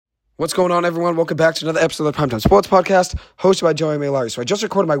What's going on, everyone? Welcome back to another episode of the Primetime Sports Podcast, hosted by Joey Malari. So I just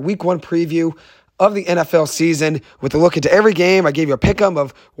recorded my Week 1 preview of the NFL season with a look into every game. I gave you a pick-em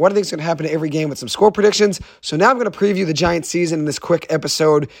of what I think is going to happen to every game with some score predictions. So now I'm going to preview the Giants season in this quick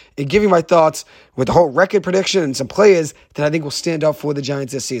episode and give you my thoughts with the whole record prediction and some players that I think will stand out for the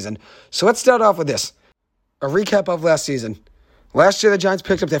Giants this season. So let's start off with this. A recap of last season. Last year, the Giants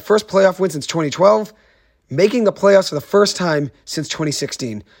picked up their first playoff win since 2012, making the playoffs for the first time since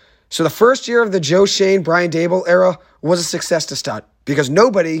 2016. So the first year of the Joe Schoen, Brian Daboll era was a success to start because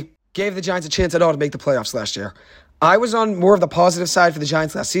nobody gave the Giants a chance at all to make the playoffs last year. I was on more of the positive side for the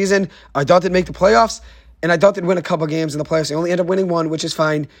Giants last season. I thought they'd make the playoffs, and I thought they'd win a couple games in the playoffs. They only ended up winning one, which is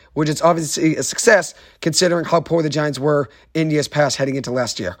fine, which is obviously a success considering how poor the Giants were in years past heading into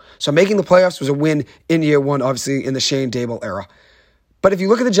last year. So making the playoffs was a win in year one, obviously, in the Schoen Daboll era. But if you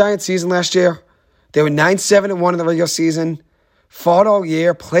look at the Giants season last year, they were 9-7-1 in the regular season, fought all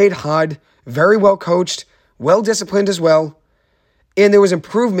year, played hard, very well coached, well disciplined as well. And there was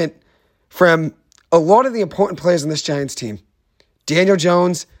improvement from a lot of the important players on this Giants team. Daniel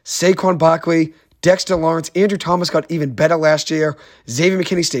Jones, Saquon Barkley, Dexter Lawrence, Andrew Thomas got even better last year. Xavier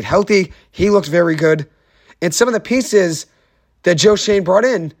McKinney stayed healthy. He looked very good. And some of the pieces that Joe Schoen brought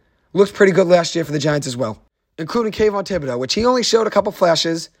in looked pretty good last year for the Giants as well, including Kayvon Thibodeau, which he only showed a couple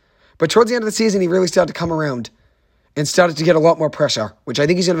flashes, but towards the end of the season, he really started to come around and started to get a lot more pressure, which I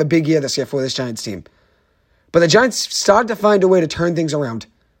think he's going to have a big year this year for this Giants team. But the Giants started to find a way to turn things around.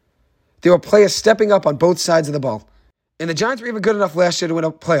 There were players stepping up on both sides of the ball. And the Giants were even good enough last year to win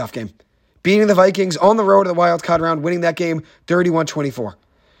a playoff game, beating the Vikings on the road to the wild card round, winning that game 31-24.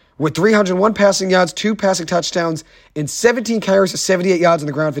 With 301 passing yards, 2 passing touchdowns, and 17 carries for 78 yards on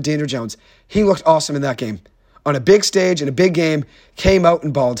the ground for Daniel Jones. He looked awesome in that game. On a big stage, in a big game, came out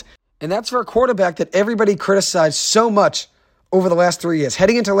and balled. And that's for a quarterback that everybody criticized so much over the last 3 years.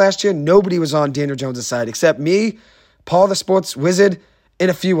 Heading into last year, nobody was on Daniel Jones' side except me, Paul the Sports Wizard, and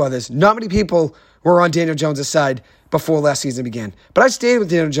a few others. Not many people were on Daniel Jones' side before last season began. But I stayed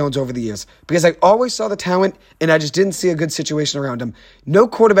with Daniel Jones over the years because I always saw the talent and I just didn't see a good situation around him. No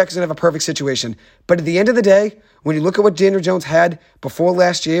quarterback is going to have a perfect situation. But at the end of the day, when you look at what Daniel Jones had before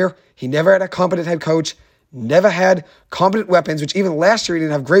last year, he never had a competent head coach, never had competent weapons, which even last year he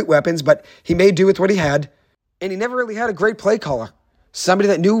didn't have great weapons, but he made do with what he had. And he never really had a great play caller. Somebody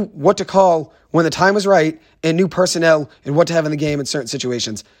that knew what to call when the time was right and knew personnel and what to have in the game in certain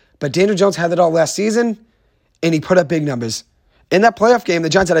situations. But Daniel Jones had that all last season, and he put up big numbers. In that playoff game, the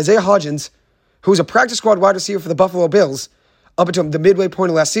Giants had Isaiah Hodgins, who was a practice squad wide receiver for the Buffalo Bills up until the midway point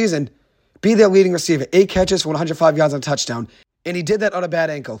of last season, be their leading receiver, 8 catches for 105 yards on a touchdown. And he did that on a bad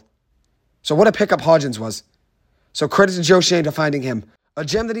ankle. So what a pickup Hodgins was. So credit to Joe Schoen for finding him. A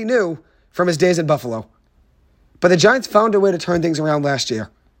gem that he knew from his days in Buffalo. But the Giants found a way to turn things around last year.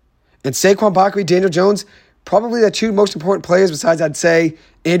 And Saquon Barkley, Daniel Jones, probably the 2 most important players besides, I'd say,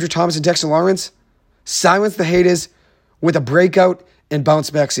 Andrew Thomas and Dexter Lawrence, silenced the haters with a breakout and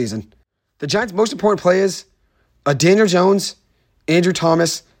bounce-back season. The Giants' most important players are Daniel Jones, Andrew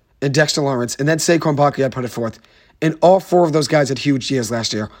Thomas, and Dexter Lawrence. And then Saquon Barkley, I'd put it forth. And all 4 of those guys had huge years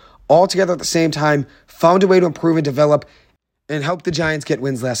last year. All together at the same time, found a way to improve and develop, and help the Giants get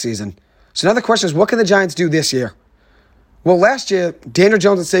wins last season. So now the question is, what can the Giants do this year? Well, last year, Daniel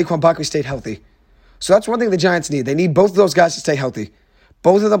Jones and Saquon Barkley stayed healthy. So that's one thing the Giants need. They need both of those guys to stay healthy.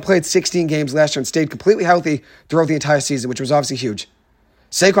 Both of them played 16 games last year and stayed completely healthy throughout the entire season, which was obviously huge.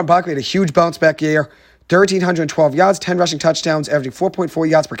 Saquon Barkley had a huge bounce-back year, 1,312 yards, 10 rushing touchdowns, averaging 4.4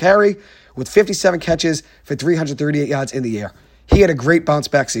 yards per carry, with 57 catches for 338 yards in the year. He had a great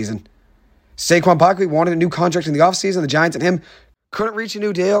bounce-back season. Saquon Barkley wanted a new contract in the offseason. The Giants and him couldn't reach a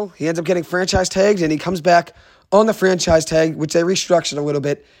new deal. He ends up getting franchise tagged, and he comes back on the franchise tag, which they restructured a little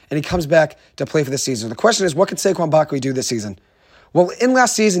bit, and he comes back to play for this season. The question is, what can Saquon Barkley do this season? Well, in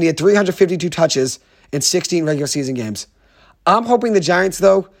last season, he had 352 touches in 16 regular season games. I'm hoping the Giants,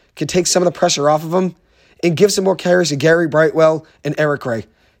 though, can take some of the pressure off of him and give some more carries to Gary Brightwell and Eric Ray.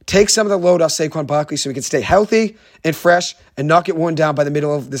 Take some of the load off Saquon Barkley so he can stay healthy and fresh and not get worn down by the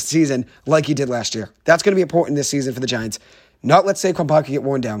middle of the season like he did last year. That's going to be important this season for the Giants. Not let Saquon Barkley get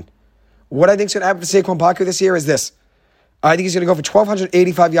worn down. What I think is going to happen to Saquon Barkley this year is this. I think he's going to go for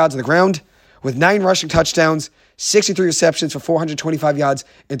 1,285 yards on the ground with 9 rushing touchdowns, 63 receptions for 425 yards,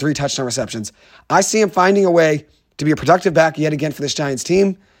 and 3 touchdown receptions. I see him finding a way to be a productive back yet again for this Giants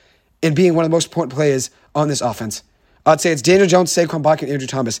team and being one of the most important players on this offense. I'd say it's Daniel Jones, Saquon Barkley, and Andrew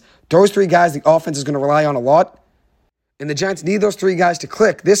Thomas. Those 3 guys the offense is going to rely on a lot, and the Giants need those 3 guys to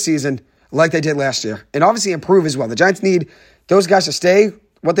click this season like they did last year, and obviously improve as well. The Giants need those guys to stay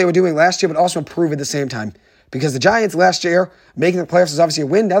what they were doing last year, but also improve at the same time. Because the Giants last year, making the playoffs is obviously a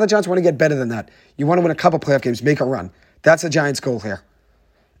win. Now the Giants want to get better than that. You want to win a couple playoff games, make a run. That's the Giants' goal here.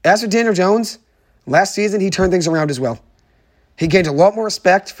 As for Daniel Jones, last season he turned things around as well. He gained a lot more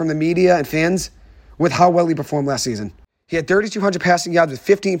respect from the media and fans with how well he performed last season. He had 3,200 passing yards with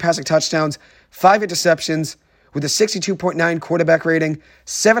 15 passing touchdowns, 5 interceptions, with a 62.9 quarterback rating,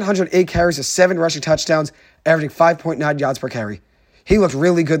 708 carries with 7 rushing touchdowns, averaging 5.9 yards per carry. He looked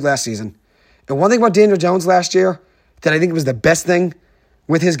really good last season. And one thing about Daniel Jones last year that I think was the best thing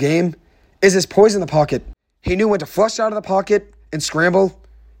with his game is his poise in the pocket. He knew when to flush out of the pocket and scramble.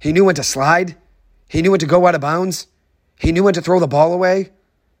 He knew when to slide. He knew when to go out of bounds. He knew when to throw the ball away.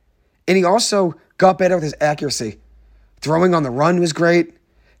 And he also got better with his accuracy. Throwing on the run was great.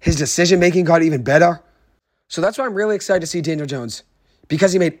 His decision-making got even better. So that's why I'm really excited to see Daniel Jones,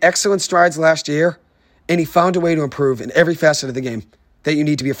 because he made excellent strides last year, and he found a way to improve in every facet of the game that you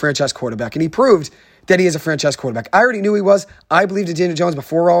need to be a franchise quarterback. And he proved that he is a franchise quarterback. I already knew he was. I believed in Daniel Jones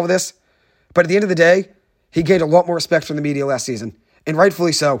before all of this. But at the end of the day, he gained a lot more respect from the media last season. And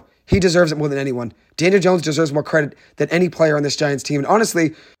rightfully so. He deserves it more than anyone. Daniel Jones deserves more credit than any player on this Giants team. And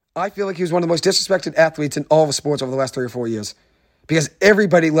honestly, I feel like he was one of the most disrespected athletes in all of sports over the last 3 or 4 years. Because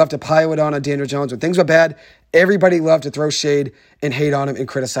everybody loved to pile it on Daniel Jones. When things were bad, everybody loved to throw shade and hate on him and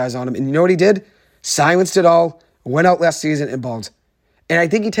criticize on him. And you know what he did? Silenced it all, went out last season and balled. And I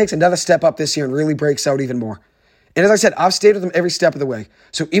think he takes another step up this year and really breaks out even more. And as I said, I've stayed with him every step of the way.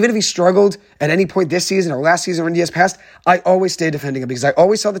 So even if he struggled at any point this season or last season or in years past, I always stayed defending him because I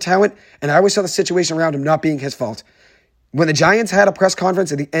always saw the talent and I always saw the situation around him not being his fault. When the Giants had a press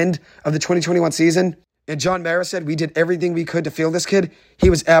conference at the end of the 2021 season, and John Mara said we did everything we could to field this kid, he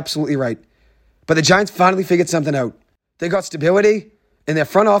was absolutely right. But the Giants finally figured something out. They got stability in their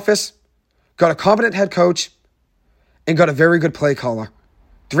front office, got a competent head coach, and got a very good play caller.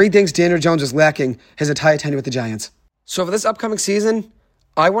 3 things Daniel Jones was lacking his entire tenure with the Giants. So for this upcoming season,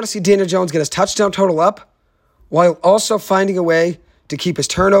 I want to see Daniel Jones get his touchdown total up while also finding a way to keep his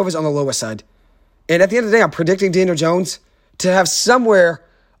turnovers on the lower side. And at the end of the day, I'm predicting Daniel Jones to have somewhere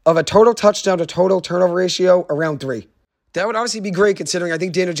of a total touchdown to total turnover ratio around 3. That would obviously be great considering I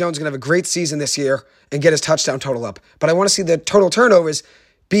think Daniel Jones is going to have a great season this year and get his touchdown total up. But I want to see the total turnovers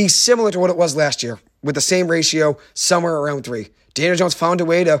be similar to what it was last year with the same ratio somewhere around 3. Daniel Jones found a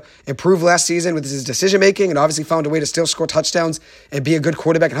way to improve last season with his decision-making and obviously found a way to still score touchdowns and be a good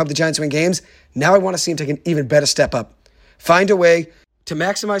quarterback and help the Giants win games. Now I want to see him take an even better step up. Find a way to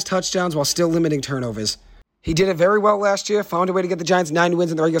maximize touchdowns while still limiting turnovers. He did it very well last year, found a way to get the Giants 9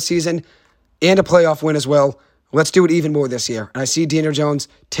 wins in the regular season and a playoff win as well. Let's do it even more this year. And I see Daniel Jones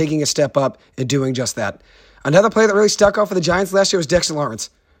taking a step up and doing just that. Another player that really stuck out for the Giants last year was Dexter Lawrence,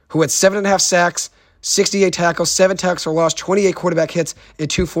 who had 7.5 sacks, 68 tackles, 7 tackles for loss, 28 quarterback hits, and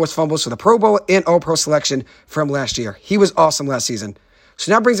 2 forced fumbles for the Pro Bowl and All-Pro selection from last year. He was awesome last season.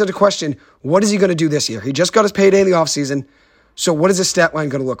 So now brings up the question, what is he going to do this year? He just got his payday in the offseason, so what is his stat line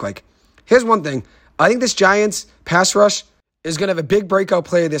going to look like? Here's one thing. I think this Giants pass rush is going to have a big breakout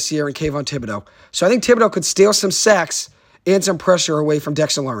player this year in Kayvon Thibodeau. So I think Thibodeau could steal some sacks and some pressure away from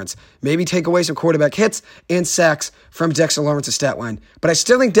Dexter Lawrence. Maybe take away some quarterback hits and sacks from Dexter Lawrence's stat line. But I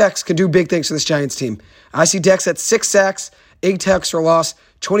still think Dex can do big things for this Giants team. I see Dex at 6 sacks, 8 tackles for loss,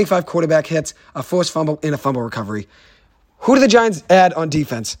 25 quarterback hits, a forced fumble, and a fumble recovery. Who do the Giants add on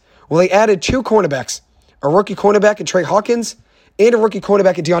defense? Well, they added 2 cornerbacks, a rookie cornerback in Trey Hawkins and a rookie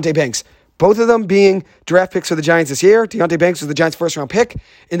cornerback in Deonte Banks. Both of them being draft picks for the Giants this year. Deonte Banks was the Giants' first-round pick,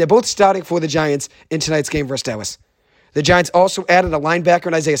 and they're both starting for the Giants in tonight's game versus Dallas. The Giants also added a linebacker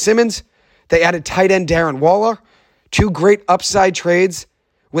in Isaiah Simmons. They added tight end Darren Waller. 2 great upside trades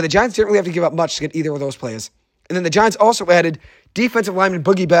where the Giants didn't really have to give up much to get either of those players. And then the Giants also added defensive lineman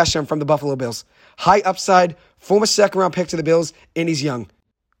Boogie Basham from the Buffalo Bills. High upside, former second-round pick to the Bills, and he's young.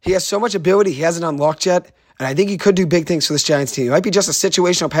 He has so much ability he hasn't unlocked yet, and I think he could do big things for this Giants team. He might be just a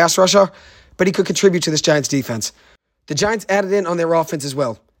situational pass rusher, but he could contribute to this Giants defense. The Giants added in on their offense as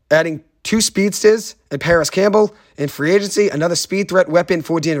well, adding 2 speedsters and Paris Campbell in free agency, another speed threat weapon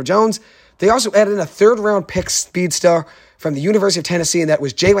for Daniel Jones. They also added in a 3rd-round pick speedster from the University of Tennessee, and that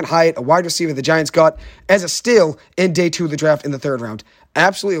was Jalin Hyatt, a wide receiver the Giants got as a steal in day 2 of the draft in the 3rd round.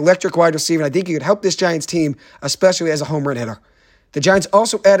 Absolutely electric wide receiver, and I think he could help this Giants team, especially as a home run hitter. The Giants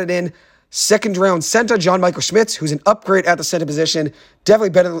also added in 2nd-round center John Michael Schmitz, who's an upgrade at the center position, definitely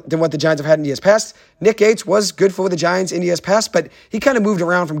better than what the Giants have had in years past. Nick Gates was good for the Giants in years past, but he kind of moved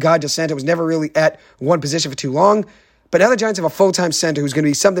around from guard to center, was never really at one position for too long. But now the Giants have a full-time center who's going to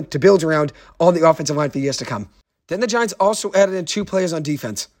be something to build around on the offensive line for years to come. Then the Giants also added in 2 players on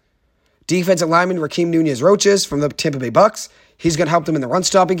defense. Defensive lineman Rakeem Nunez-Roches from the Tampa Bay Bucks. He's going to help them in the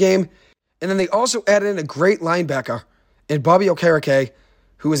run-stopping game. And then they also added in a great linebacker in Bobby Okereke,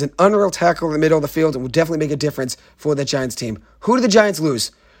 who is an unreal tackle in the middle of the field and will definitely make a difference for the Giants team. Who did the Giants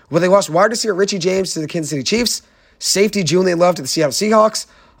lose? Well, they lost wide receiver Richie James to the Kansas City Chiefs, safety Julian Love to the Seattle Seahawks,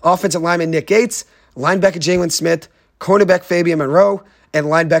 offensive lineman Nick Gates, linebacker Jalen Smith, cornerback Fabian Monroe, and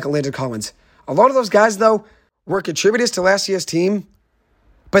linebacker Landon Collins. A lot of those guys, though, were contributors to last year's team,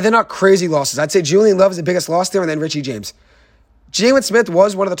 but they're not crazy losses. I'd say Julian Love is the biggest loss there, and then Richie James. Jalen Smith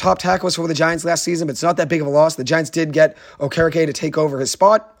was one of the top tackles for the Giants last season, but it's not that big of a loss. The Giants did get Okereke to take over his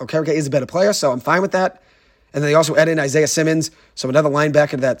spot. Okereke is a better player, so I'm fine with that. And then they also added in Isaiah Simmons, so another linebacker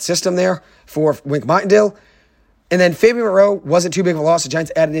to that system there for Wink Martindale. And then Fabian Monroe wasn't too big of a loss. The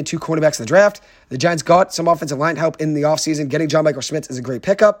Giants added in 2 cornerbacks in the draft. The Giants got some offensive line help in the offseason. Getting John Michael Schmitz is a great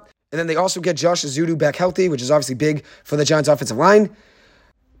pickup. And then they also get Josh Azudu back healthy, which is obviously big for the Giants' offensive line.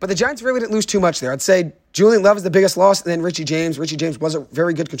 But the Giants really didn't lose too much there. I'd say Julian Love is the biggest loss, and then Richie James. Richie James was a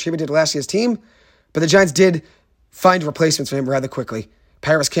very good contributor to last year's team, but the Giants did find replacements for him rather quickly.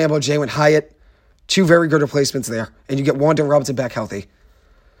 Paris Campbell, Jalin Hyatt, 2 very good replacements there, and you get Wan'Dale Robinson back healthy.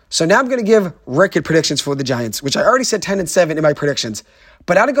 So now I'm going to give record predictions for the Giants, which I already said 10-7 in my predictions,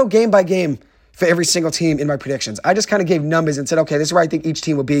 but I had to go game by game for every single team in my predictions. I just kind of gave numbers and said, okay, this is where I think each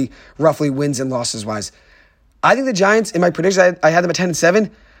team will be roughly wins and losses wise. I think the Giants, in my predictions, I had them at 10-7.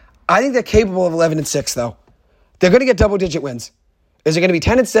 I think they're capable of 11-6, though. They're going to get double-digit wins. Is it going to be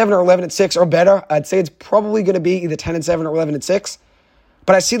 10-7 or 11-6 or better? I'd say it's probably going to be either 10-7 or 11-6.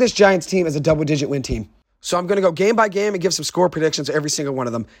 But I see this Giants team as a double-digit win team. So I'm going to go game by game and give some score predictions for every single one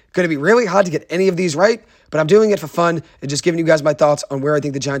of them. Going to be really hard to get any of these right, but I'm doing it for fun and just giving you guys my thoughts on where I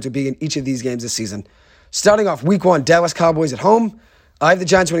think the Giants will be in each of these games this season. Starting off week 1, Dallas Cowboys at home. I have the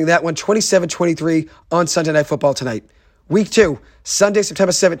Giants winning that one 27-23 on Sunday Night Football tonight. Week 2, Sunday,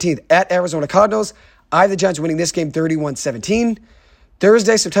 September 17th, at Arizona Cardinals. I have the Giants winning this game 31-17.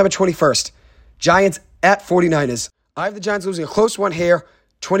 Thursday, September 21st, Giants at 49ers. I have the Giants losing a close one here,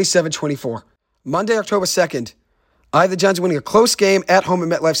 27-24. Monday, October 2nd, I have the Giants winning a close game at home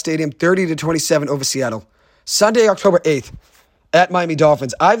at MetLife Stadium, 30-27 over Seattle. Sunday, October 8th, at Miami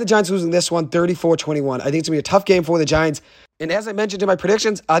Dolphins. I have the Giants losing this one 34-21. I think it's going to be a tough game for the Giants. And as I mentioned in my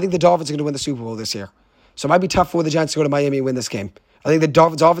predictions, I think the Dolphins are going to win the Super Bowl this year. So it might be tough for the Giants to go to Miami and win this game. I think the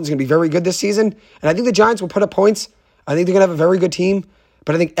Dolphins' offense is going to be very good this season. And I think the Giants will put up points. I think they're going to have a very good team.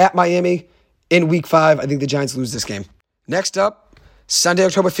 But I think at Miami in week 5, I think the Giants lose this game. Next up, Sunday,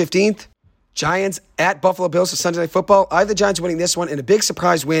 October 15th, Giants at Buffalo Bills for Sunday Night Football. I have the Giants winning this one in a big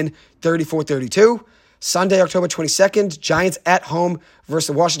surprise win, 34-32. Sunday, October 22nd, Giants at home versus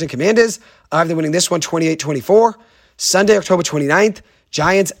the Washington Commanders. I have them winning this one 28-24. Sunday, October 29th,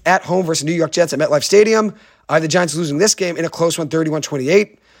 Giants at home versus New York Jets at MetLife Stadium. I have the Giants losing this game in a close one,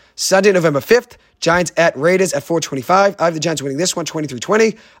 31-28. Sunday, November 5th, Giants at Raiders at 4:25. I have the Giants winning this one,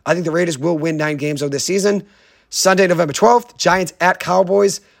 23-20. I think the Raiders will win 9 games of this season. Sunday, November 12th, Giants at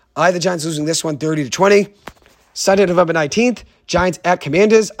Cowboys. I have the Giants losing this one, 30-20. Sunday, November 19th, Giants at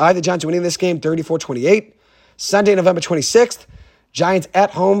Commanders. I have the Giants winning this game, 34-28. Sunday, November 26th, Giants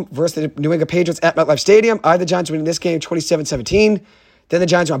at home versus the New England Patriots at MetLife Stadium. I have the Giants winning this game, 27-17. Then the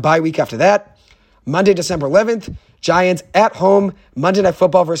Giants are on bye week after that. Monday, December 11th, Giants at home, Monday Night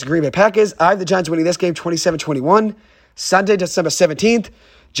Football versus Green Bay Packers. I have the Giants winning this game 27-21. Sunday, December 17th,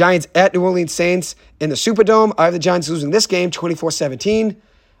 Giants at New Orleans Saints in the Superdome. I have the Giants losing this game 24-17.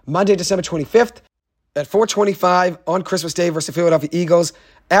 Monday, December 25th at 4:25 on Christmas Day versus the Philadelphia Eagles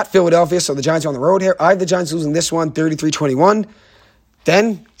at Philadelphia. So the Giants are on the road here. I have the Giants losing this one 33-21.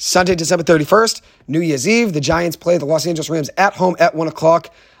 Then, Sunday, December 31st, New Year's Eve, the Giants play the Los Angeles Rams at home at 1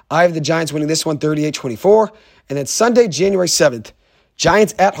 o'clock. I have the Giants winning this one 38-24. And then Sunday, January 7th,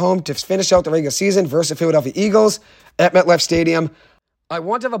 Giants at home to finish out the regular season versus the Philadelphia Eagles at MetLife Stadium. I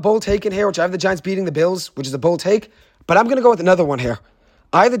want to have a bold take in here, which I have the Giants beating the Bills, which is a bold take. But I'm going to go with another one here.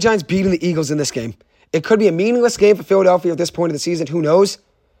 I have the Giants beating the Eagles in this game. It could be a meaningless game for Philadelphia at this point of the season. Who knows?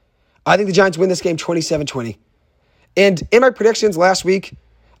 I think the Giants win this game 27-20. And in my predictions last week,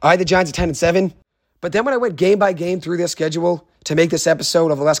 I had the Giants at 10-7. But then when I went game by game through their schedule to make this episode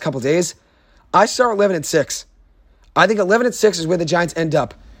over the last couple of days, I saw 11-6. I think 11-6 is where the Giants end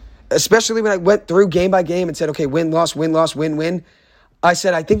up. Especially when I went through game by game and said, okay, win, loss, win, loss, win, win. I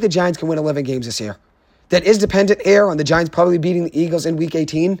said, I think the Giants can win 11 games this year. That is dependent here on the Giants probably beating the Eagles in Week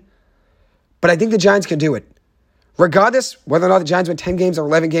 18. But I think the Giants can do it. Regardless, whether or not the Giants win 10 games or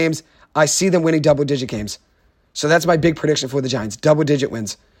 11 games, I see them winning double-digit games. So that's my big prediction for the Giants, double-digit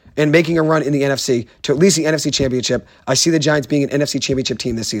wins. and making a run in the NFC to at least the NFC Championship. I see the Giants being an NFC Championship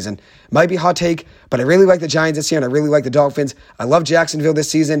team this season. Might be a hot take, but I really like the Giants this year, and I really like the Dolphins. I love Jacksonville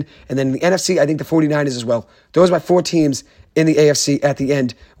this season. And then in the NFC, I think the 49ers as well. Those are my 4 teams in the AFC at the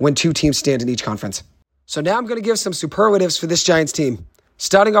end when 2 teams stand in each conference. So now I'm going to give some superlatives for this Giants team.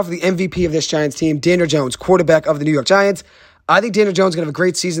 Starting off with the MVP of this Giants team, Daniel Jones, quarterback of the New York Giants. I think Daniel Jones is going to have a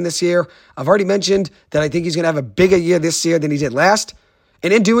great season this year. I've already mentioned that I think he's going to have a bigger year this year than he did last.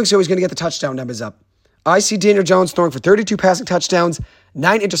 And in doing so, he's going to get the touchdown numbers up. I see Daniel Jones throwing for 32 passing touchdowns,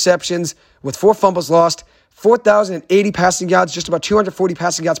 9 interceptions, with 4 fumbles lost, 4,080 passing yards, just about 240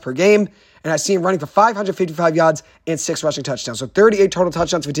 passing yards per game. And I see him running for 555 yards and 6 rushing touchdowns. So 38 total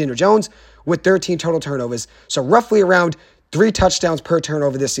touchdowns for Daniel Jones with 13 total turnovers. So roughly around 3 touchdowns per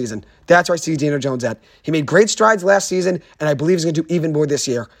turnover this season. That's where I see Daniel Jones at. He made great strides last season, and I believe he's going to do even more this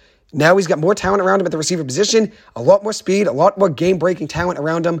year. Now he's got more talent around him at the receiver position, a lot more speed, a lot more game-breaking talent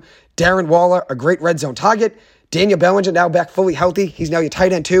around him. Darren Waller, a great red zone target. Daniel Bellinger now back fully healthy. He's now your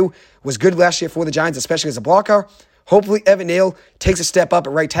tight end too. Was good last year for the Giants, especially as a blocker. Hopefully Evan Neal takes a step up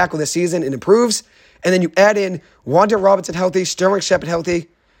at right tackle this season and improves. And then you add in Wan'Dale Robinson healthy, Sterling Shepard healthy,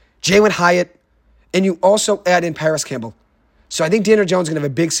 Jalin Hyatt, and you also add in Paris Campbell. So I think Daniel Jones is going to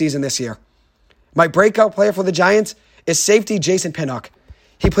have a big season this year. My breakout player for the Giants is safety Jason Pinnock.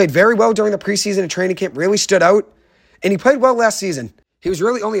 He played very well during the preseason and training camp, really stood out, and he played well last season. He was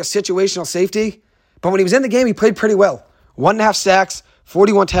really only a situational safety, but when he was in the game, he played pretty well. 1.5 sacks,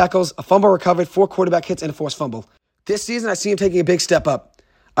 41 tackles, a fumble recovered, 4 quarterback hits, and a forced fumble. This season, I see him taking a big step up.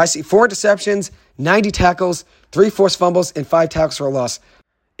 I see 4 interceptions, 90 tackles, 3 forced fumbles, and 5 tackles for a loss.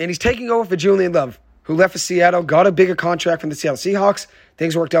 And he's taking over for Julian Love, who left for Seattle, got a bigger contract from the Seattle Seahawks.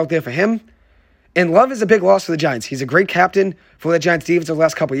 Things worked out there for him. And Love is a big loss for the Giants. He's a great captain for the Giants defense over the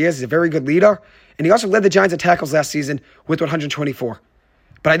last couple of years. He's a very good leader. And he also led the Giants in tackles last season with 124.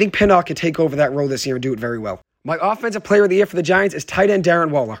 But I think Pinnock can take over that role this year and do it very well. My offensive player of the year for the Giants is tight end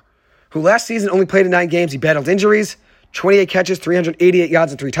Darren Waller, who last season only played in 9 games. He battled injuries, 28 catches, 388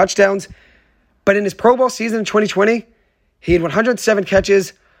 yards, and 3 touchdowns. But in his Pro Bowl season in 2020, he had 107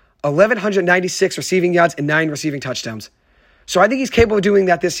 catches, 1,196 receiving yards, and 9 receiving touchdowns. So I think he's capable of doing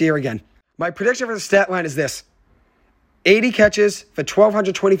that this year again. My prediction for the stat line is this: 80 catches for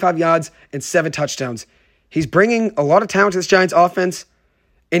 1,225 yards and 7 touchdowns. He's bringing a lot of talent to this Giants offense,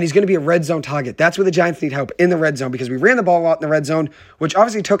 and he's going to be a red zone target. That's where the Giants need help, in the red zone, because we ran the ball a lot in the red zone, which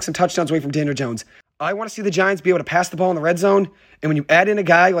obviously took some touchdowns away from Daniel Jones. I want to see the Giants be able to pass the ball in the red zone, and when you add in a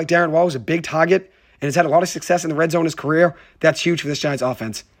guy like Darren Waller, who's a big target and has had a lot of success in the red zone in his career, that's huge for this Giants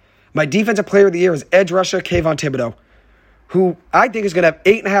offense. My defensive player of the year is edge rusher Kayvon Thibodeau, who I think is going to have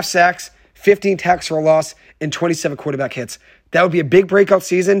 8.5 sacks, 15 tackles for a loss, and 27 quarterback hits. That would be a big breakout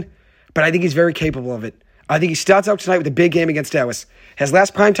season, but I think he's very capable of it. I think he starts out tonight with a big game against Dallas. His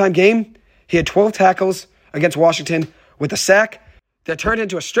last primetime game, he had 12 tackles against Washington with a sack that turned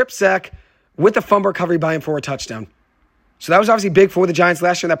into a strip sack with a fumble recovery by him for a touchdown. So that was obviously big for the Giants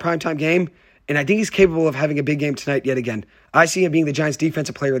last year in that primetime game, and I think he's capable of having a big game tonight yet again. I see him being the Giants'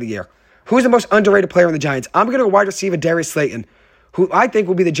 defensive player of the year. Who's the most underrated player in the Giants? I'm going to go wide receiver Darius Slayton, who I think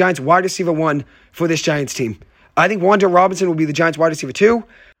will be the Giants' wide receiver 1 for this Giants team. I think Wan'Dale Robinson will be the Giants' wide receiver 2,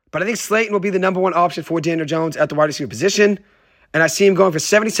 but I think Slayton will be the number 1 option for Daniel Jones at the wide receiver position, and I see him going for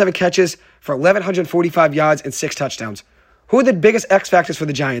 77 catches for 1,145 yards and 6 touchdowns. Who are the biggest X factors for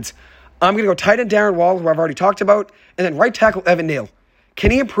the Giants? I'm going to go tight end Darren Waller, who I've already talked about, and then right tackle Evan Neal.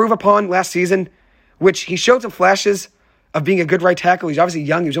 Can he improve upon last season, which he showed some flashes of being a good right tackle? He's obviously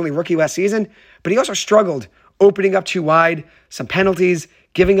young. He was only a rookie last season, but he also struggled opening up too wide, some penalties,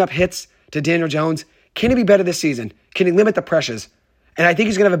 giving up hits to Daniel Jones. Can he be better this season? Can he limit the pressures? And I think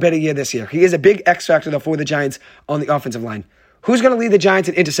he's going to have a better year this year. He is a big X factor, though, for the Giants on the offensive line. Who's going to lead the Giants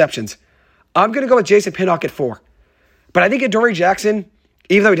in interceptions? I'm going to go with Jason Pinnock at 4. But I think Adoree Jackson,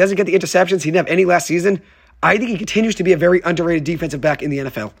 even though he doesn't get the interceptions, he didn't have any last season, I think he continues to be a very underrated defensive back in the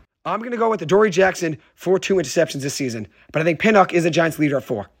NFL. I'm going to go with Adoree Jackson for 2 interceptions this season, but I think Pinnock is the Giants' leader at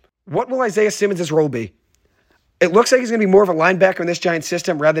 4. What will Isaiah Simmons' role be? It looks like he's going to be more of a linebacker in this Giants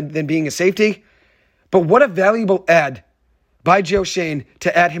system rather than being a safety, but what a valuable add by Joe Shane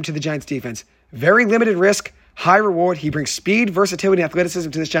to add him to the Giants' defense. Very limited risk, high reward. He brings speed, versatility, and athleticism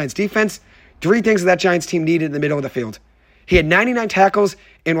to this Giants' defense. 3 things that Giants team needed in the middle of the field. He had 99 tackles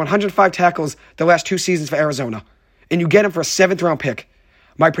and 105 tackles the last 2 seasons for Arizona, and you get him for a 7th-round pick.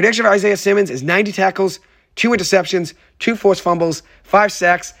 My prediction for Isaiah Simmons is 90 tackles, 2 interceptions, 2 forced fumbles, 5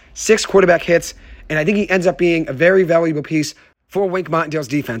 sacks, 6 quarterback hits, and I think he ends up being a very valuable piece for Wink Martindale's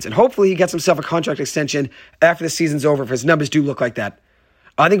defense. And hopefully he gets himself a contract extension after the season's over if his numbers do look like that.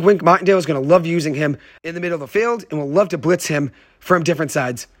 I think Wink Martindale is going to love using him in the middle of the field and will love to blitz him from different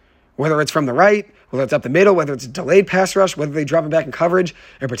sides. Whether it's from the right, whether it's up the middle, whether it's a delayed pass rush, whether they drop him back in coverage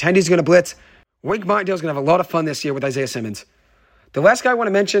and pretend he's going to blitz. Wink Martindale's going to have a lot of fun this year with Isaiah Simmons. The last guy I want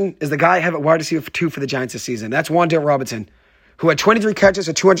to mention is the guy I have at wide receiver 2 for the Giants this season. That's Wan'Dale Robinson, who had 23 catches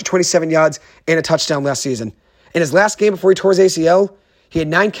for 227 yards and a touchdown last season. In his last game before he tore his ACL, he had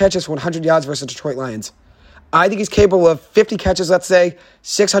 9 catches for 100 yards versus the Detroit Lions. I think he's capable of 50 catches, let's say,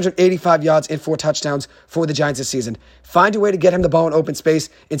 685 yards and 4 touchdowns for the Giants this season. Find a way to get him the ball in open space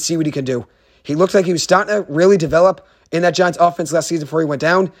and see what he can do. He looked like he was starting to really develop in that Giants offense last season before he went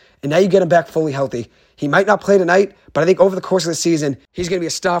down, and now you get him back fully healthy. He might not play tonight, but I think over the course of the season, he's going to be a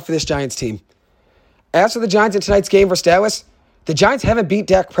star for this Giants team. As for the Giants in tonight's game versus Dallas, the Giants haven't beat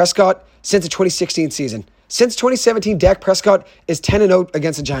Dak Prescott since the 2016 season. Since 2017, Dak Prescott is 10-0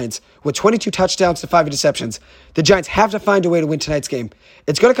 against the Giants with 22 touchdowns to 5 interceptions. The Giants have to find a way to win tonight's game.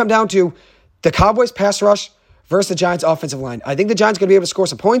 It's going to come down to the Cowboys pass rush versus the Giants offensive line. I think the Giants are going to be able to score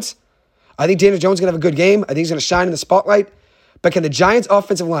some points. I think Daniel Jones is going to have a good game. I think he's going to shine in the spotlight. But can the Giants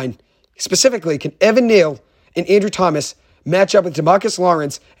offensive line, specifically, can Evan Neal and Andrew Thomas match up with DeMarcus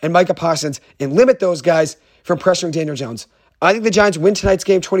Lawrence and Micah Parsons and limit those guys from pressuring Daniel Jones? I think the Giants win tonight's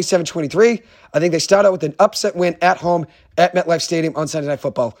game 27-23. I think they start out with an upset win at home at MetLife Stadium on Sunday Night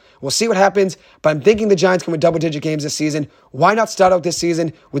Football. We'll see what happens, but I'm thinking the Giants can win double-digit games this season. Why not start out this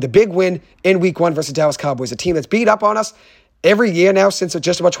season with a big win in Week 1 versus Dallas Cowboys, a team that's beat up on us every year now since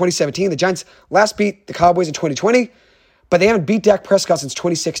just about 2017. The Giants last beat the Cowboys in 2020, but they haven't beat Dak Prescott since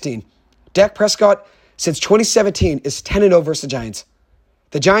 2016. Dak Prescott, since 2017, is 10-0 versus the Giants.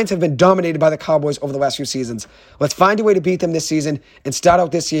 The Giants have been dominated by the Cowboys over the last few seasons. Let's find a way to beat them this season and start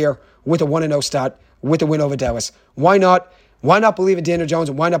out this year with a 1-0 start with a win over Dallas. Why not? Why not believe in Daniel Jones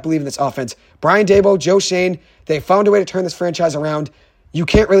and why not believe in this offense? Brian Daboll, Joe Shane, they found a way to turn this franchise around. You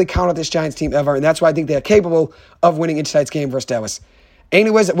can't really count out this Giants team ever, and that's why I think they're capable of winning in tonight's game versus Dallas.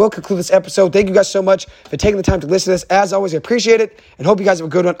 Anyways, that will conclude this episode. Thank you guys so much for taking the time to listen to this. As always, I appreciate it and hope you guys have a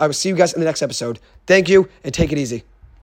good one. I will see you guys in the next episode. Thank you, and take it easy.